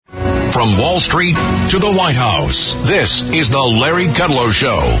From Wall Street to the White House, this is the Larry Kudlow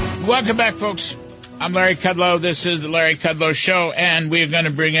Show. Welcome back, folks. I'm Larry Kudlow. This is the Larry Kudlow Show, and we're going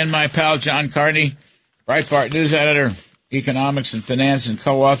to bring in my pal John Carney, Breitbart news editor, economics and finance, and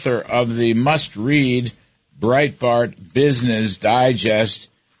co-author of the must-read Breitbart Business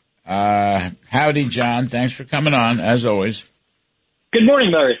Digest. Howdy, John. Thanks for coming on, as always. Good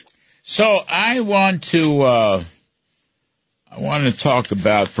morning, Larry. So I want to talk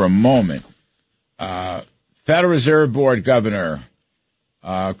about for a moment Federal Reserve Board Governor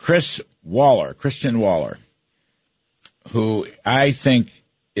Christian Waller, who I think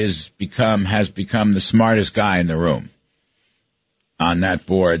has become the smartest guy in the room on that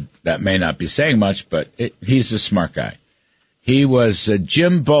board. That may not be saying much, but he's a smart guy. He was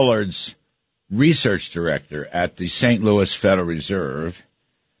Jim Bullard's research director at the St. Louis Federal Reserve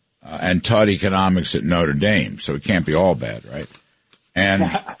and taught economics at Notre Dame, so it can't be all bad, right? And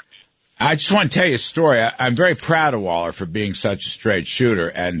I just want to tell you a story. I'm very proud of Waller for being such a straight shooter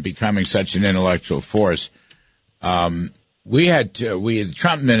and becoming such an intellectual force. The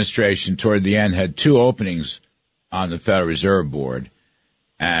Trump administration toward the end had two openings on the Federal Reserve Board,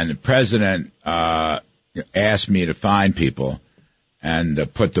 and the president asked me to find people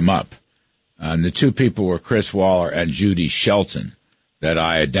and put them up. And the two people were Chris Waller and Judy Shelton that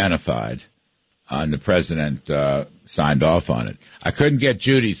I identified, and the president signed off on it. I couldn't get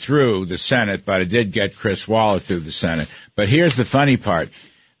Judy through the Senate, but I did get Chris Waller through the Senate. But here's the funny part.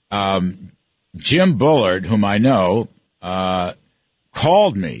 Jim Bullard, whom I know,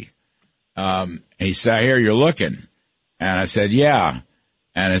 called me. He said, "I hear you're looking." And I said, "Yeah."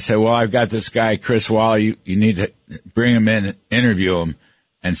 And I said, "Well, I've got this guy, Chris Waller. You need to bring him in, interview him,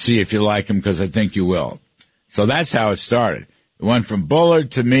 and see if you like him, because I think you will." So that's how it started. It went from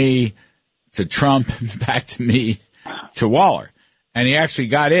Bullard to me to Trump, back to me to Waller. And he actually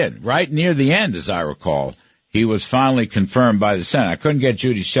got in right near the end, as I recall. He was finally confirmed by the Senate. I couldn't get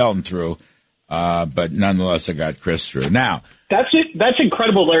Judy Shelton through, but nonetheless, I got Chris through. Now, that's it. That's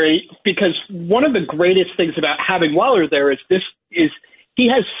incredible, Larry, because one of the greatest things about having Waller there is he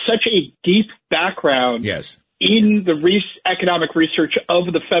has such a deep background in the economic research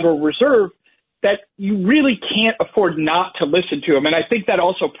of the Federal Reserve that you really can't afford not to listen to him. And I think that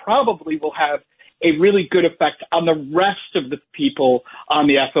also probably will have a really good effect on the rest of the people on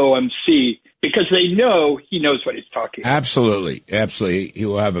the FOMC, because they know he knows what he's talking about. Absolutely. Absolutely. He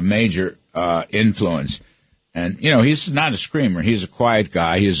will have a major influence. And, he's not a screamer. He's a quiet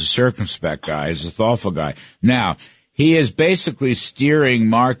guy. He's a circumspect guy. He's a thoughtful guy. Now, he is basically steering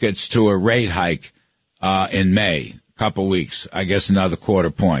markets to a rate hike in May, a couple weeks, I guess another quarter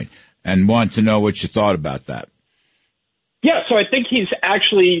point, and want to know what you thought about that. Yeah, so I think he's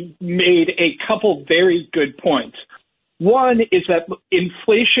actually made a couple very good points. One is that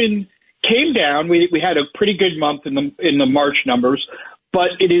inflation came down. We had a pretty good month in the March numbers,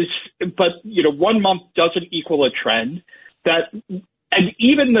 but 1 month doesn't equal a trend. And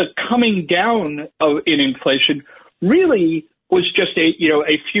even the coming down in inflation really was just a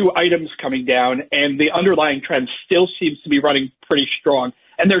few items coming down, and the underlying trend still seems to be running pretty strong.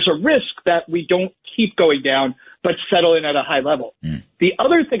 And there's a risk that we don't keep going down, but settle in at a high level. The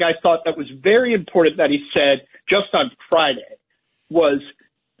other thing I thought that was very important that he said just on Friday was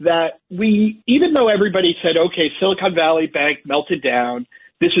that even though everybody said, okay, Silicon Valley Bank melted down,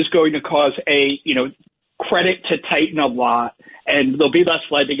 this is going to cause credit to tighten a lot, and there'll be less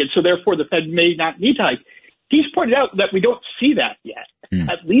lending, and so therefore the Fed may not need to hike. He's pointed out that we don't see that yet.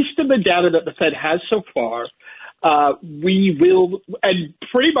 At least in the data that the Fed has so far, we will, and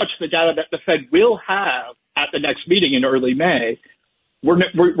pretty much the data that the Fed will have at the next meeting in early May,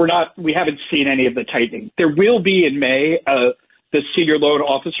 we haven't seen any of the tightening. There will be in May the senior loan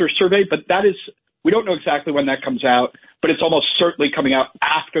officer survey, but we don't know exactly when that comes out, but it's almost certainly coming out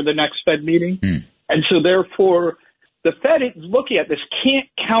after the next Fed meeting. And so therefore, the Fed is looking at this, can't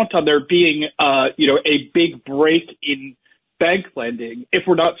count on there being a big break in bank lending if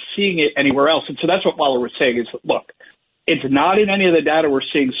we're not seeing it anywhere else. And so that's what Waller was saying is, look, it's not in any of the data we're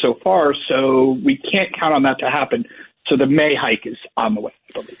seeing so far, so we can't count on that to happen. So the May hike is on the way,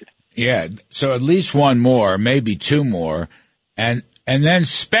 I believe. Yeah, so at least one more, maybe two more, and then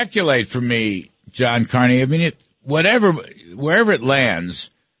speculate for me, John Carney. I mean, wherever it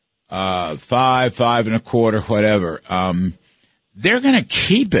lands, 5.25, whatever, they're going to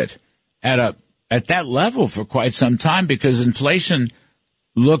keep it at that level for quite some time because inflation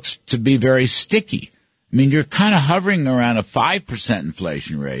looks to be very sticky. I mean, you're kind of hovering around a 5%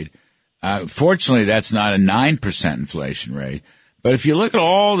 inflation rate. Fortunately, that's not a 9% inflation rate. But if you look at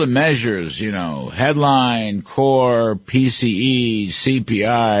all the measures, headline, core, PCE,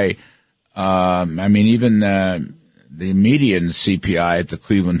 CPI, I mean, even the median CPI at the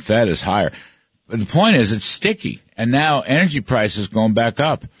Cleveland Fed is higher. But the point is, it's sticky, and now energy prices going back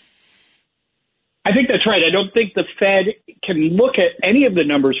up. I think that's right. I don't think the Fed can look at any of the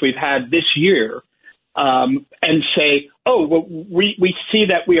numbers we've had this year and say, oh, well, we see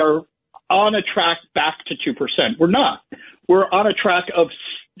that we are on a track back to 2%. We're not. We're on a track of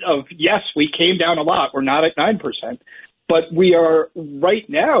yes, we came down a lot. We're not at 9%. But we are right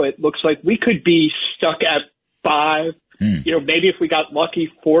now, it looks like we could be stuck at 5%. Maybe if we got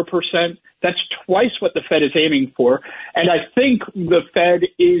lucky, 4%. That's twice what the Fed is aiming for. And I think the Fed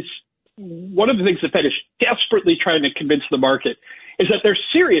is one of the things the Fed is desperately trying to convince the market is that they're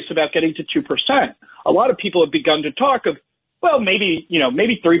serious about getting to 2%. A lot of people have begun to talk of, well, maybe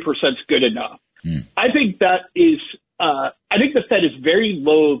 3% is good enough. I think that is, I think the Fed is very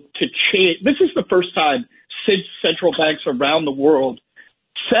loath to change. This is the first time since central banks around the world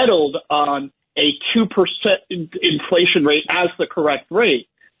settled on a 2% inflation rate as the correct rate.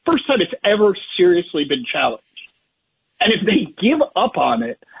 First time it's ever seriously been challenged. And if they give up on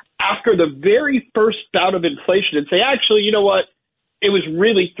it after the very first bout of inflation and say, actually, you know what, it was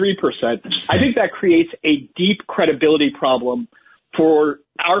really 3%, I think that creates a deep credibility problem for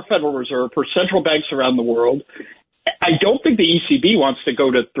our Federal Reserve, for central banks around the world. I don't think the ECB wants to go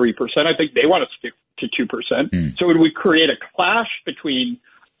to 3%. I think they want to stick to 2%. So it would create a clash between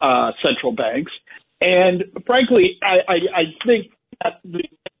central banks. And frankly, I think that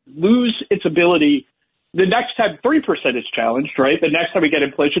lose its ability. The next time 3% is challenged, right? The next time we get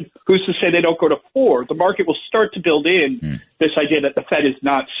inflation, who's to say they don't go to 4%? The market will start to build in this idea that the Fed is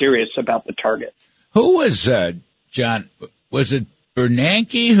not serious about the target. Who was, John, was it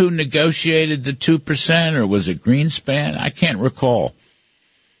Bernanke who negotiated the 2%, or was it Greenspan? I can't recall.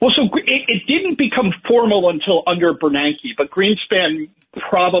 Well, so it didn't become formal until under Bernanke, but Greenspan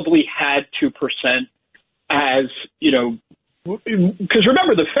probably had 2% as, because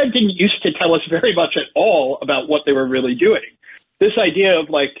remember, the Fed didn't used to tell us very much at all about what they were really doing. This idea of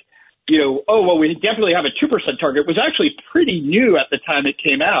we definitely have a 2% target was actually pretty new at the time it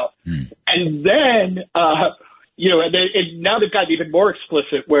came out. And then, and now they've gotten even more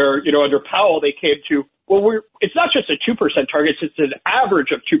explicit where, under Powell, they came to, it's not just a 2% target, it's an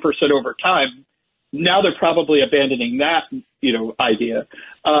average of 2% over time. Now they're probably abandoning that, idea.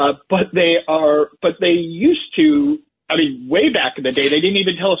 But they used to, way back in the day, they didn't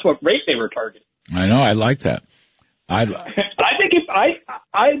even tell us what rate they were targeting. I know. I like that. I think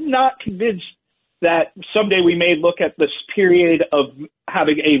I'm not convinced that someday we may look at this period of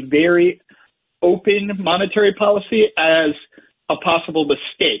having a very open monetary policy as a possible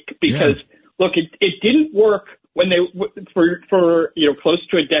mistake. Because, look, it didn't work when they, for close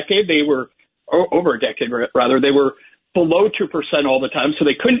to a decade, they were, over a decade rather, they were below 2% all the time, so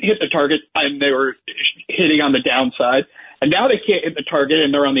they couldn't hit the target, and they were hitting on the downside. And now they can't hit the target,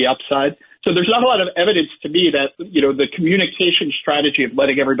 and they're on the upside. So there's not a lot of evidence to me that, the communication strategy of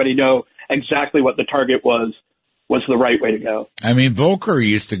letting everybody know exactly what the target was the right way to go. Volcker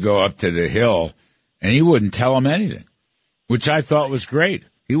used to go up to the Hill, and he wouldn't tell them anything, which I thought was great.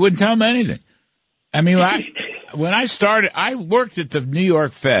 He wouldn't tell them anything. When I started, I worked at the New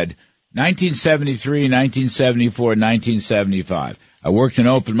York Fed 1973, 1974, 1975. I worked in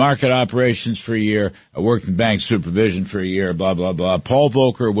open market operations for a year. I worked in bank supervision for a year, blah, blah, blah. Paul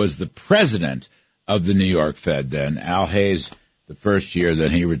Volcker was the president of the New York Fed then. Al Hayes, the first year,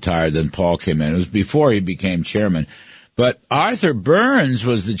 then he retired, then Paul came in. It was before he became chairman. But Arthur Burns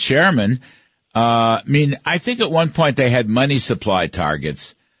was the chairman. I think at one point they had money supply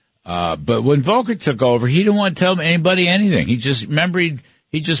targets. But when Volcker took over, he didn't want to tell anybody anything. He just,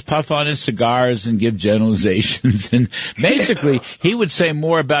 he'd just puff on his cigars and give generalizations. And basically, he would say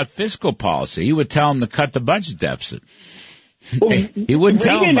more about fiscal policy. He would tell them to cut the budget deficit. He wouldn't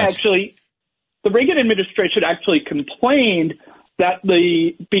tell them much. The Reagan administration actually complained that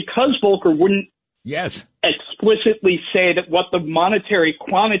because Volcker wouldn't explicitly say that what the monetary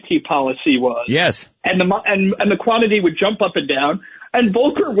quantity policy was. Yes. And the quantity would jump up and down. And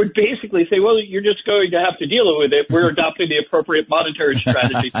Volcker would basically say, well, you're just going to have to deal with it. We're adopting the appropriate monetary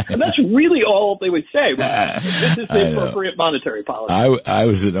strategy. And that's really all they would say. This is the appropriate monetary policy. I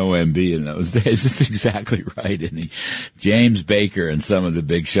was an OMB in those days. That's exactly right. And James Baker and some of the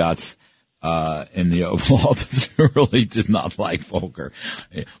big shots in the Oval Office really did not like Volcker.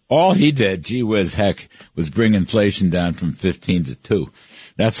 All he did, gee whiz heck, was bring inflation down from 15 to 2.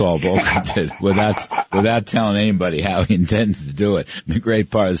 That's all Volcker did without telling anybody how he intended to do it. The great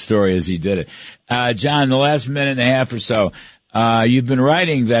part of the story is he did it. John, the last minute and a half or so, you've been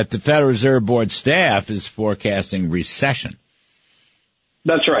writing that the Federal Reserve Board staff is forecasting recession.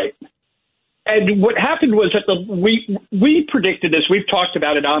 That's right. And what happened was that we predicted this. We've talked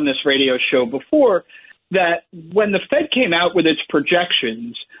about it on this radio show before, that when the Fed came out with its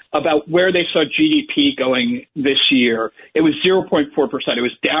projections about where they saw GDP going this year, it was 0.4%. It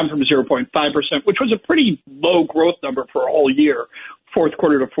was down from 0.5%, which was a pretty low growth number for a whole year, fourth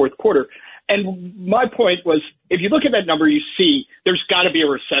quarter to fourth quarter. And my point was, if you look at that number, you see there's got to be a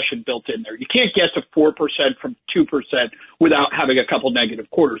recession built in there. You can't get to 4% from 2% without having a couple negative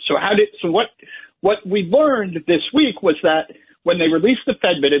quarters. So what we learned this week was that when they released the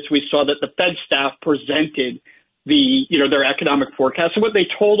Fed minutes, we saw that the Fed staff presented their economic forecast. And what they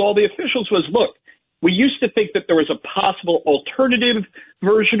told all the officials was, look, we used to think that there was a possible alternative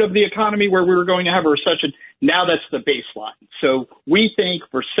version of the economy where we were going to have a recession. Now that's the baseline. So we think,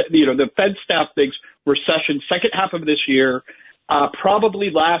 the Fed staff thinks recession second half of this year,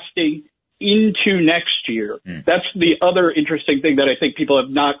 probably lasting into next year. That's the other interesting thing that I think people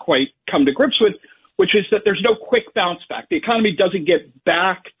have not quite come to grips with, which is that there's no quick bounce back. The economy doesn't get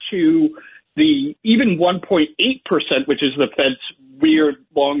back to the even 1.8%, which is the Fed's weird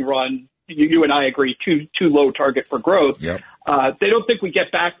long run. You and I agree, too low target for growth. Yep. They don't think we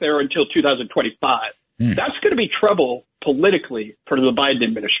get back there until 2025. That's going to be trouble politically for the Biden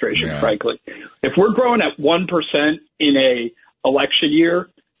administration, frankly. If we're growing at 1% in a election year,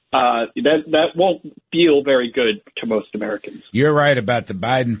 that won't feel very good to most Americans. You're right about the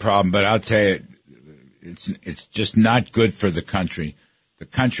Biden problem, but I'll tell you, it's just not good for the country. The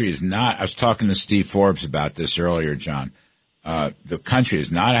country is not. I was talking to Steve Forbes about this earlier, John. The country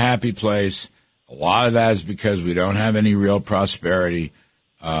is not a happy place. A lot of that is because we don't have any real prosperity.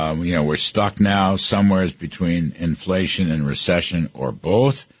 We're stuck now somewhere between inflation and recession or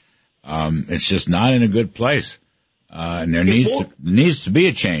both. It's just not in a good place. And there needs to be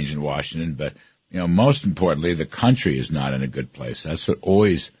a change in Washington. But, most importantly, the country is not in a good place. That's what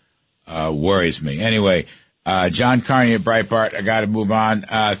always worries me. Anyway, John Carney at Breitbart, I got to move on.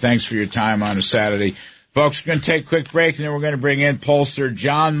 Thanks for your time on a Saturday. Folks, we're going to take a quick break, and then we're going to bring in pollster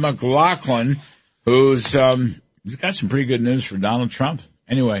John McLaughlin, who's he's got some pretty good news for Donald Trump.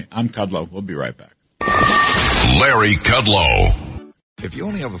 Anyway, I'm Kudlow. We'll be right back. Larry Kudlow. If you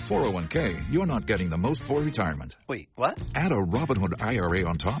only have a 401k, you're not getting the most for retirement. Wait, what? Add a Robinhood IRA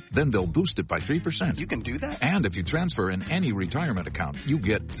on top, then they'll boost it by 3%. You can do that? And if you transfer in any retirement account, you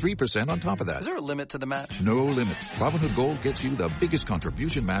get 3% on top of that. Is there a limit to the match? No limit. Robinhood Gold gets you the biggest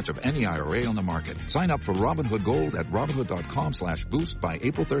contribution match of any IRA on the market. Sign up for Robinhood Gold at Robinhood.com/boost by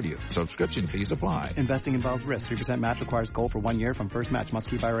April 30th. Subscription fees apply. Investing involves risk. 3% match requires gold for 1 year from first match. Must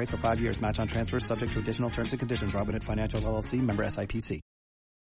keep IRA for 5 years. Match on transfers subject to additional terms and conditions. Robinhood Financial LLC, member SIPC.